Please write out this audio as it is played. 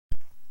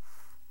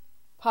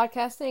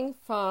Podcasting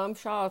from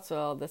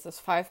Charlottesville, this is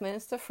 5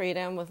 Minutes to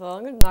Freedom with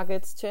little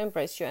nuggets to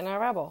embrace your inner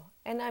rebel.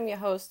 And I'm your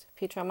host,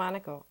 Petra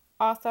Monaco,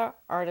 author,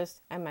 artist,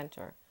 and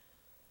mentor.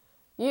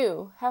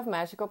 You have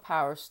magical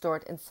powers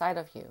stored inside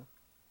of you.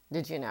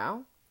 Did you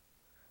know?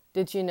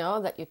 Did you know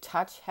that your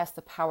touch has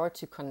the power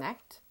to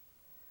connect?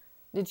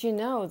 Did you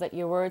know that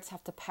your words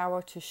have the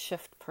power to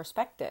shift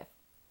perspective?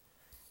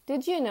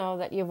 Did you know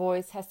that your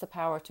voice has the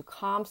power to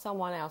calm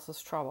someone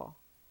else's trouble?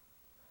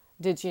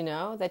 Did you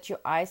know that your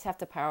eyes have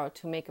the power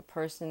to make a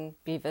person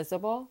be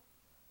visible?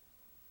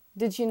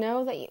 Did you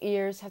know that your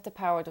ears have the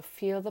power to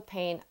feel the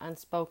pain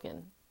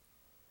unspoken?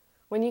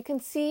 When you can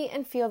see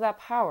and feel that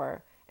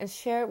power and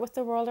share it with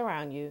the world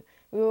around you,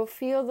 you will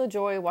feel the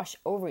joy wash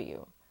over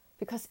you.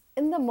 Because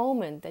in the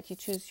moment that you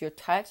choose your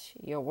touch,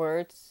 your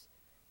words,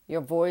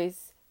 your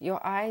voice, your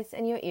eyes,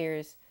 and your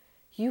ears,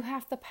 you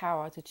have the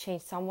power to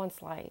change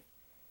someone's life,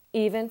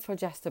 even for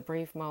just a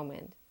brief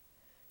moment.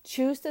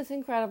 Choose this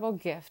incredible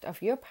gift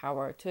of your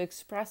power to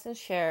express and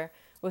share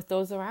with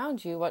those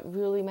around you what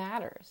really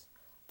matters: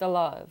 the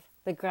love,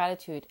 the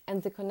gratitude,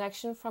 and the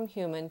connection from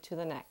human to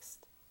the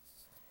next.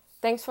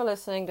 Thanks for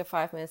listening to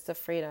 5 Minutes to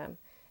Freedom.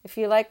 If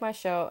you like my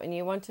show and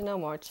you want to know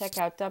more, check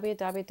out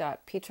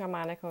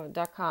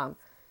www.petramonaco.com.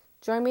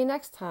 Join me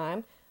next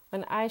time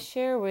when I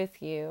share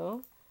with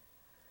you,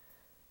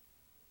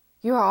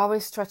 you are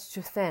always stretched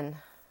too thin.